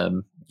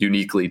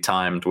uniquely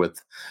timed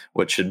with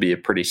what should be a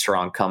pretty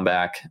strong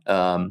comeback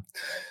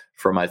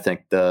from, I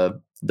think,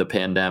 the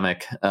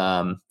pandemic.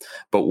 But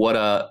what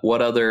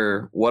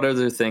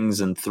other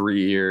things in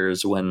 3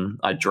 years, when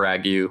I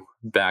drag you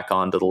back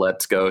onto the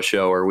Let's Go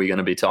show, are we going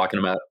to be talking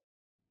about?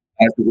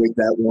 I have to wait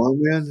that long,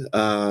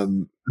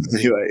 man.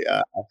 Anyway,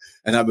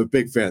 and I'm a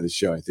big fan of the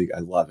show. I think I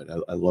love it.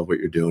 I love what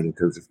you're doing in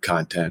terms of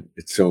content.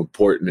 It's so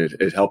important.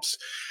 It helps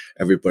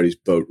everybody's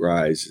boat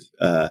rise.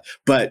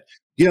 But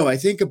I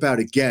think about,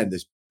 again,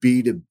 this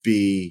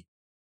B2B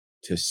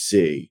to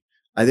C.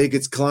 I think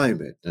it's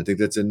climate. I think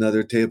that's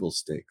another table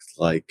stakes.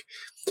 Like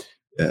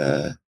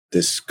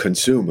this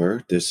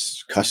consumer,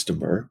 this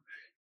customer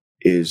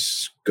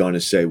is going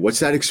to say, what's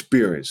that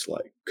experience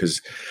like?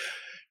 Because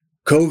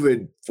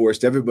COVID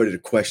forced everybody to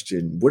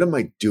question, what am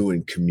I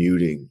doing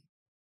commuting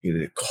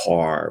in a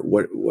car?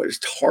 What is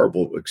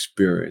horrible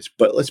experience?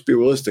 But let's be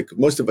realistic.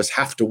 Most of us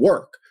have to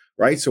work,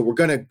 right? So we're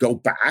going to go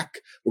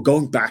back. We're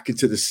going back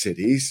into the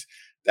cities.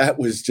 That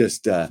was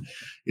just, that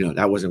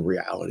wasn't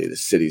reality. The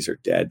cities are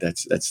dead.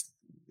 That's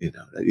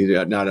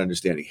you're not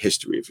understanding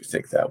history if you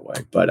think that way.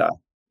 But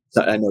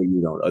I know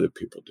you don't. Other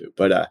people do.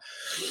 But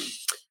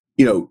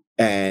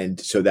and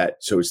so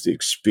it's the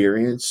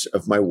experience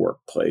of my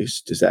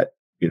workplace. Does that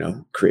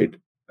create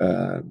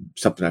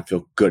something I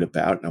feel good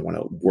about, and I want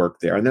to work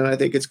there? And then I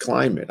think it's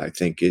climate. I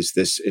think, is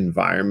this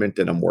environment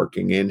that I'm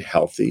working in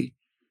healthy?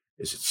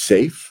 Is it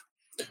safe?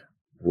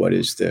 What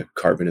is the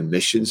carbon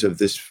emissions of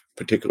this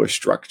particular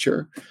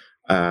structure?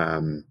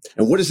 And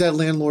what does that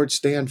landlord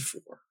stand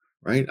for?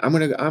 Right? I'm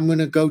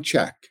gonna go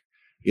check.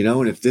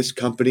 And if this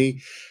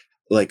company,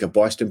 like a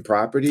Boston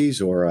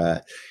Properties or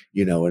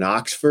an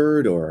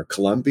Oxford or a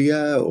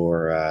Columbia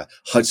or a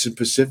Hudson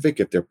Pacific,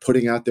 if they're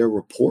putting out their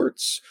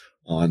reports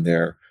on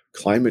their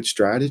climate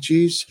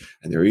strategies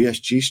and their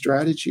ESG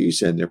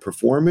strategies and their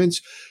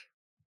performance,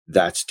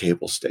 that's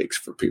table stakes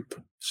for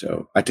people.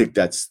 So I think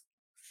that's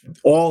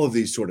all of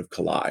these sort of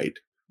collide,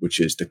 which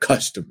is the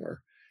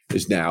customer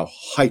is now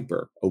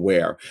hyper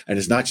aware, and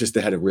it's not just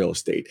the head of real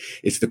estate,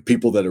 it's the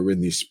people that are in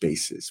these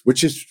spaces,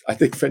 which is, I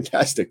think,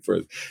 fantastic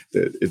for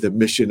the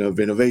mission of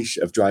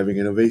innovation, of driving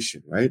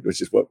innovation, right? Which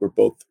is what we're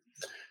both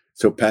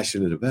so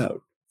passionate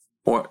about.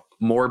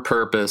 More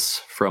purpose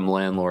from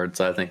landlords,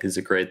 I think, is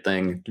a great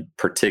thing,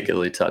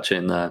 particularly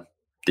touching the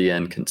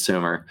end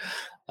consumer.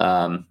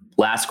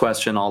 Last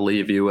question I'll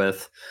leave you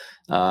with,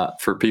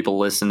 for people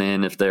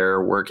listening, if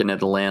they're working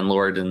at a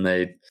landlord and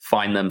they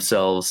find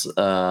themselves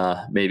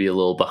maybe a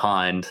little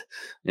behind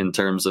in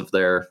terms of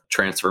their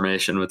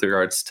transformation with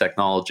regards to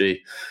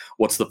technology,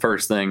 what's the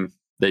first thing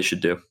they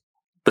should do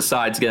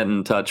besides getting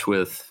in touch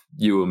with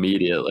you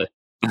immediately?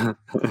 No.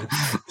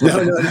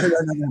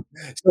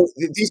 So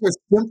these are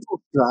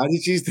simple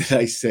strategies that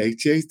I say,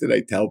 Chase, that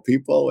I tell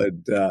people,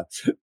 and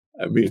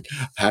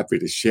happy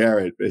to share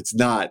it. It's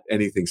not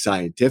anything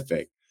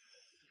scientific.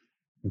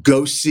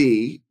 Go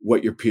see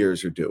what your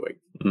peers are doing.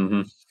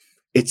 Mm-hmm.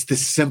 It's the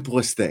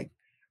simplest thing,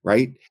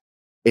 right?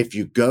 If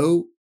you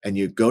go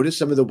to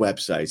some of the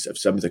websites of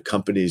some of the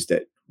companies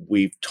that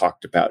we've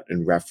talked about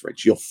and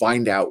referenced, you'll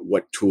find out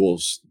what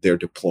tools they're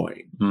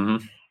deploying.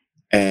 Mm-hmm.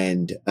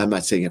 And I'm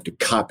not saying you have to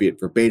copy it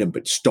verbatim,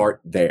 but start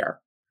there,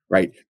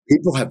 right?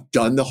 People have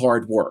done the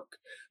hard work.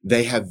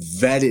 They have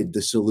vetted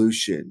the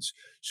solutions.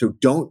 So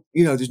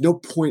there's no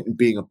point in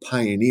being a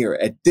pioneer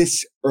at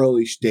this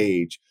early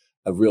stage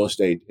of real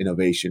estate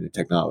innovation and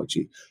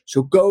technology.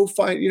 So go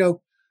find,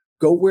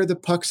 go where the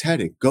puck's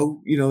headed.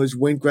 Go, as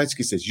Wayne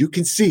Gretzky says, you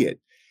can see it,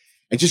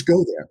 and just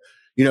go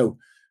there.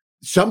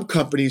 Some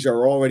companies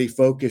are already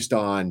focused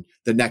on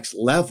the next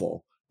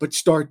level, but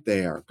start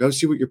there. Go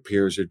see what your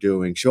peers are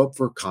doing. Show up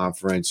for a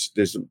conference.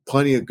 There's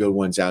plenty of good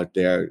ones out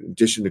there, in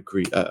addition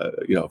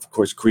to, of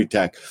course,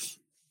 CRETech.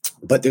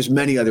 But there's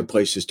many other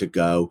places to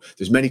go.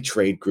 There's many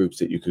trade groups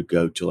that you could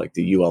go to, like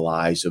the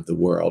ULIs of the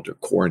world or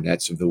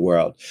CoreNets of the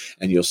world,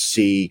 and you'll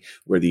see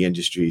where the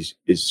industry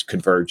is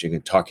converging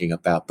and talking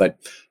about. But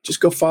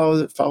just go follow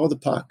the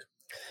puck.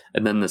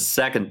 And then the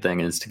second thing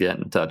is to get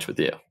in touch with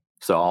you.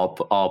 So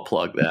I'll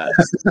plug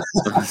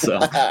that. So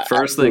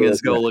first thing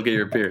is go look at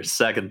your peers.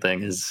 Second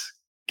thing is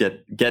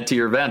get to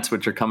your events,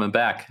 which are coming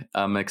back.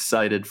 I'm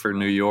excited for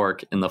New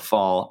York in the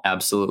fall.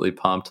 Absolutely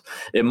pumped.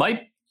 It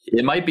might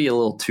be a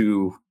little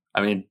too.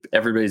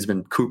 Everybody's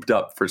been cooped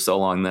up for so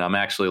long that I'm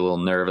actually a little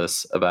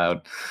nervous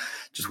about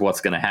just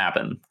what's going to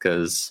happen,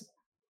 because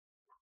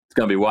it's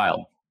going to be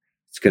wild.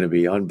 It's going to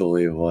be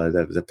unbelievable.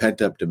 The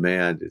pent up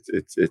demand.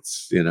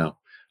 It's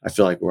I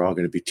feel like we're all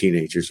going to be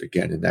teenagers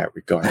again in that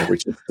regard,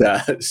 which is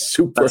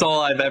super. That's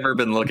all I've ever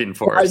been looking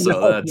for. I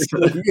both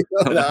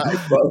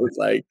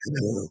like.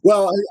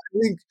 Well,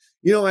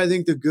 I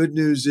think the good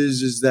news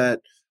is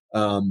that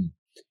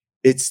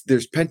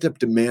there's pent up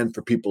demand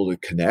for people to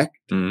connect,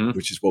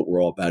 which is what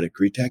we're all about at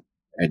CRETech,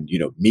 and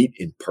meet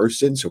in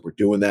person. So we're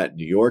doing that in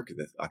New York,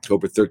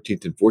 October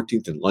 13th and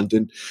 14th, in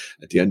London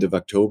at the end of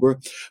October.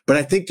 But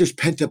I think there's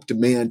pent up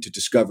demand to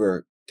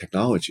discover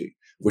technology,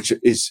 which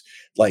is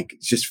like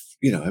just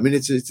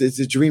it's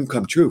a dream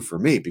come true for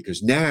me,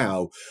 because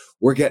now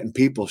we're getting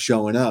people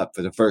showing up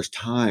for the first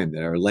time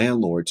that are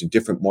landlords in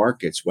different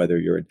markets, whether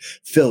you're in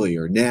Philly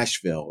or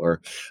Nashville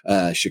or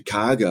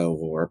Chicago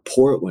or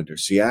Portland or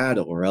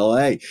Seattle or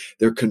LA.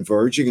 They're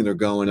converging and they're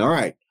going, all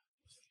right,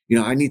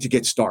 I need to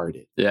get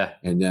started. Yeah.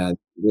 And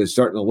we're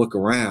starting to look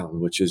around,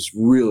 which is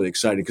really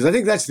exciting, because I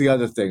think that's the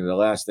other thing. The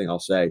last thing I'll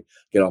say,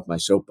 get off my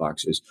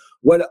soapbox, is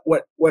what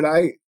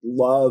I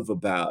love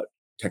about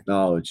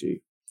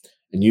technology,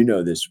 and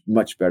this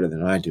much better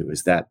than I do,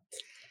 is that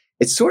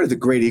it's sort of the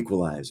great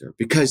equalizer,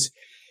 because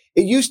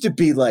it used to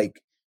be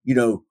like,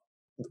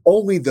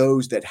 only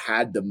those that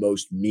had the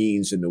most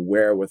means and the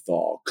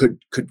wherewithal could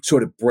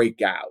sort of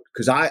break out.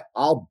 Because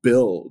I'll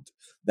build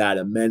that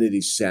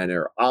amenity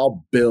center,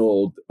 I'll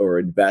build or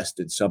invest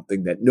in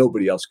something that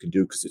nobody else can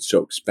do because it's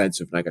so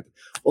expensive. And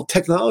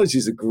technology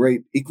is a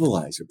great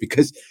equalizer,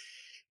 because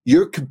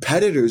your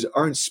competitors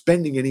aren't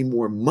spending any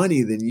more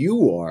money than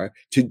you are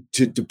to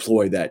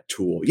deploy that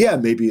tool. Yeah,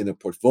 maybe in a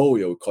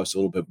portfolio, it costs a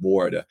little bit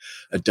more to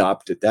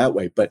adopt it that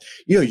way. But,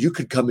 you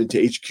could come into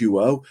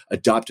HQO,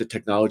 adopt a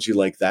technology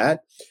like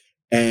that.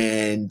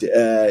 And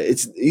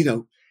it's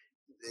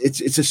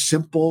a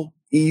simple,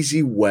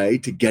 easy way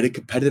to get a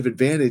competitive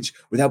advantage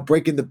without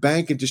breaking the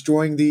bank and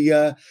destroying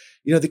the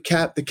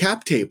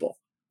cap table.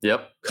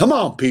 Yep. Come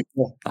on,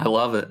 people. I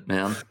love it,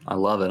 man. I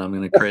love it. I'm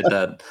going to create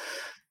that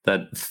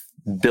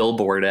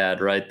billboard ad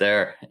right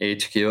there.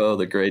 HQO,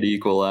 the great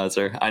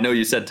equalizer. I know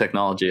you said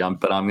technology,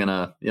 but I'm going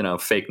to,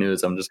 fake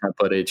news. I'm just going to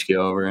put HQO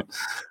over it.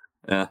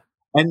 Yeah.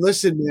 And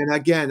listen, man,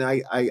 again,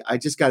 I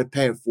just got to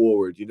pay it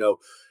forward.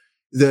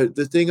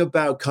 The thing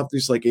about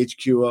companies like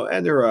HQO,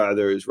 and there are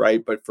others,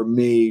 right? But for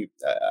me,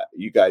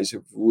 you guys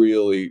have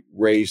really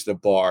raised the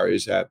bar,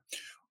 is that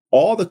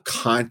all the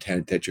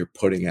content that you're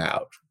putting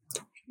out,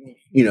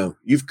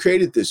 you've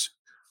created this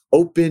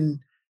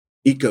open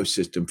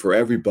ecosystem for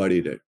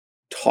everybody to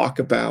talk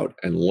about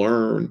and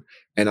learn.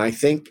 And I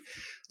think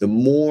the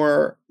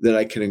more that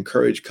I can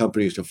encourage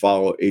companies to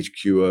follow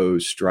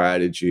HQO's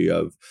strategy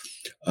of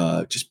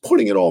just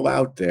putting it all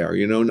out there,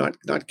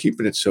 not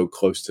keeping it so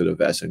close to the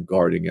vest and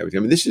guarding everything.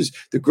 I mean, this is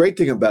the great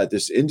thing about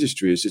this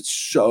industry, is it's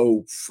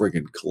so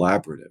friggin'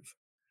 collaborative.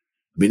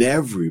 I mean,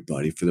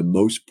 everybody, for the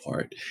most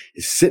part,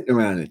 is sitting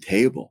around a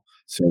table.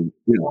 So,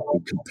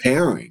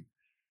 comparing,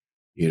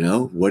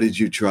 what did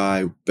you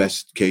try?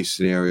 Best case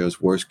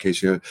scenarios, worst case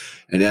scenarios.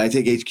 And I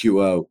think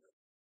HQO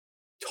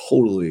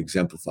totally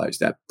exemplifies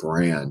that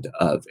brand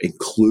of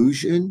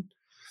inclusion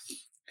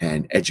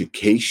and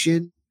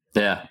education.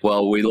 Yeah.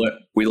 Well, we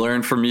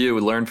learn from you.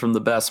 We learn from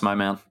the best, my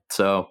man.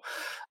 So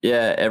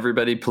yeah,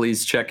 everybody,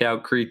 please check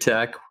out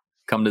CRETech.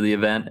 Come to the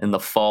event in the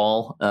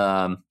fall.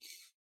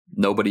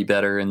 Nobody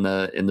better in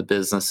the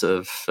business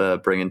of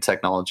bringing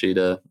technology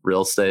to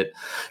real estate.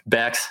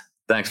 Bex,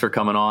 thanks for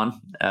coming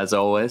on, as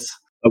always.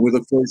 We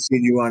look forward to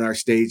seeing you on our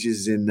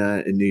stages in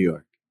New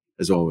York,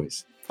 as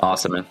always.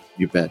 Awesome, man.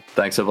 You bet.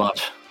 Thanks so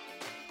much.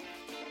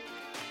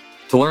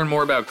 To learn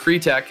more about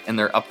CRETech and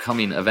their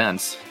upcoming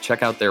events,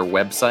 check out their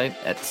website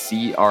at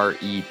CRETech.com.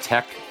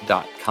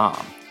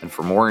 And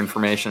for more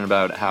information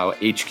about how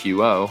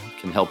HQO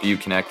can help you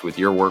connect with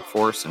your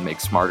workforce and make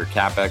smarter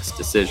CapEx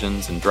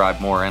decisions and drive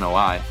more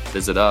NOI,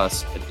 visit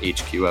us at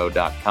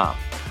HQO.com.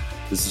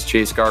 This is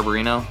Chase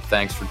Garbarino.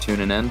 Thanks for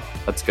tuning in.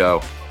 Let's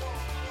go.